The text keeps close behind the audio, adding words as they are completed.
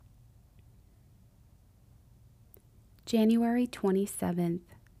January 27th,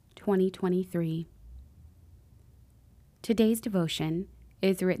 2023. Today's devotion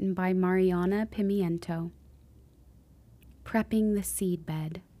is written by Mariana Pimiento. Prepping the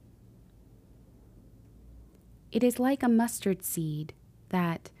seedbed. It is like a mustard seed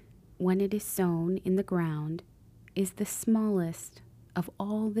that, when it is sown in the ground, is the smallest of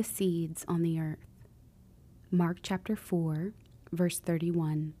all the seeds on the earth. Mark chapter 4, verse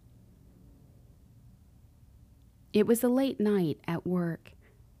 31. It was a late night at work,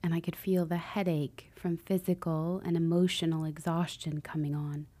 and I could feel the headache from physical and emotional exhaustion coming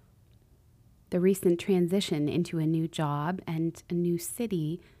on. The recent transition into a new job and a new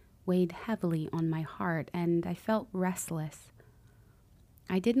city weighed heavily on my heart, and I felt restless.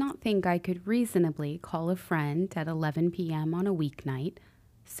 I did not think I could reasonably call a friend at 11 p.m. on a weeknight,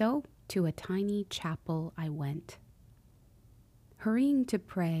 so to a tiny chapel I went. Hurrying to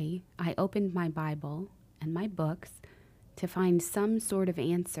pray, I opened my Bible and my books to find some sort of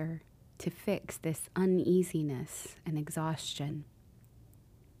answer to fix this uneasiness and exhaustion.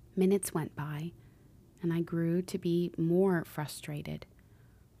 Minutes went by, and I grew to be more frustrated.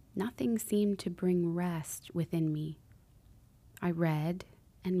 Nothing seemed to bring rest within me. I read,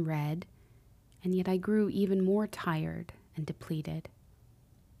 and yet I grew even more tired and depleted.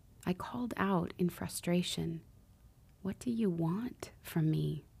 I called out in frustration, "What do you want from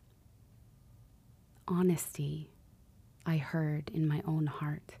me?" Honesty, I heard in my own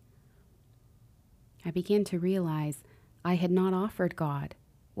heart. I began to realize I had not offered God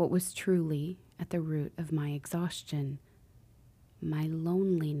what was truly at the root of my exhaustion, my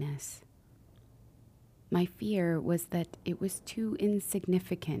loneliness. My fear was that it was too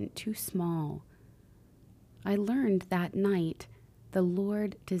insignificant, too small. I learned that night the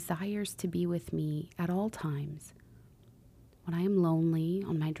Lord desires to be with me at all times. When I am lonely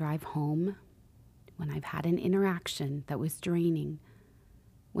on my drive home, when I've had an interaction that was draining,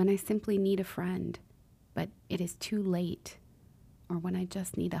 when I simply need a friend, but it is too late, or when I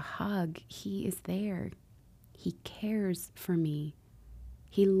just need a hug, He is there. He cares for me.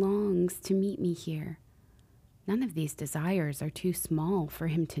 He longs to meet me here. None of these desires are too small for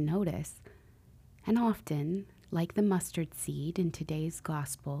Him to notice. And often, like the mustard seed in today's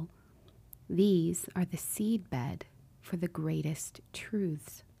gospel, these are the seedbed for the greatest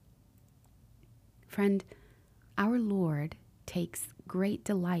truths. Friend, our Lord takes great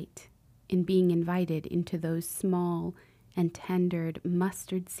delight in being invited into those small and tender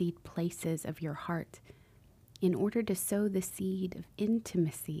mustard seed places of your heart in order to sow the seed of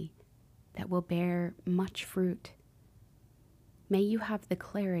intimacy that will bear much fruit. May you have the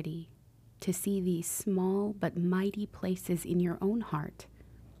clarity to see these small but mighty places in your own heart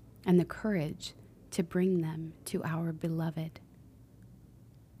and the courage to bring them to our beloved.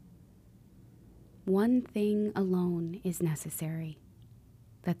 One thing alone is necessary,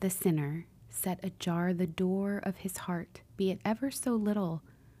 that the sinner set ajar the door of his heart, be it ever so little,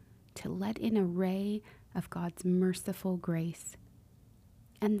 to let in a ray of God's merciful grace.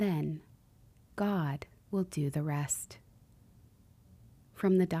 And then God will do the rest.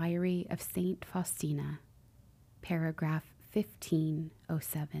 From the Diary of Saint Faustina, paragraph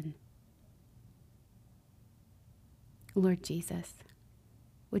 1507. Lord Jesus,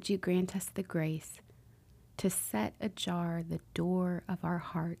 would you grant us the grace to set ajar the door of our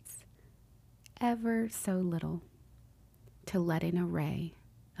hearts, ever so little, to let in a ray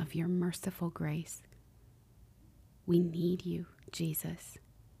of your merciful grace. We need you, Jesus.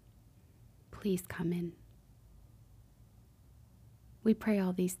 Please come in. We pray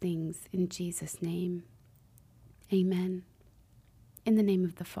all these things in Jesus' name. Amen. In the name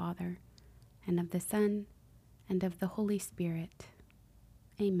of the Father, and of the Son, and of the Holy Spirit.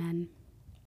 Amen.